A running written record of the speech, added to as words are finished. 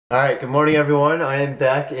Alright, good morning everyone. I am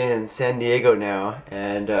back in San Diego now,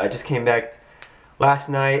 and I just came back last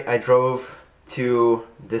night. I drove to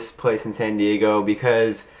this place in San Diego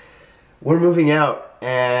because we're moving out,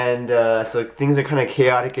 and so things are kind of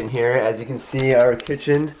chaotic in here. As you can see, our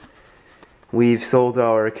kitchen, we've sold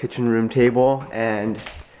our kitchen room table, and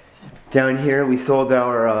down here we sold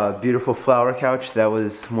our beautiful flower couch that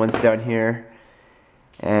was once down here,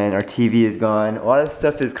 and our TV is gone. A lot of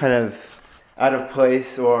stuff is kind of out of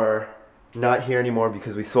place or not here anymore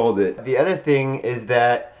because we sold it. The other thing is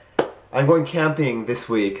that I'm going camping this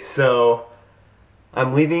week, so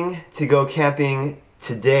I'm leaving to go camping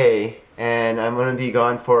today, and I'm going to be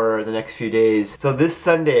gone for the next few days. So this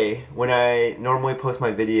Sunday, when I normally post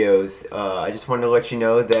my videos, I just wanted to let you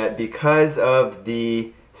know that because of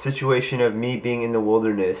the situation of me being in the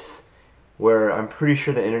wilderness, where I'm pretty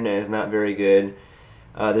sure the internet is not very good,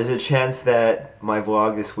 there's a chance that my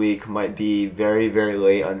vlog this week might be very, very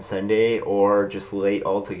late on Sunday or just late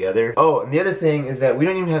altogether. Oh, and the other thing is that we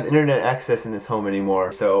don't even have internet access in this home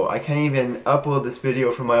anymore, so I can't even upload this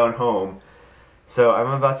video from my own home. So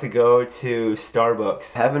I'm about to go to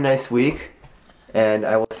Starbucks. Have a nice week, and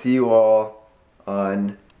I will see you all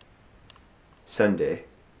on Sunday,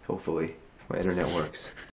 hopefully, if my internet works.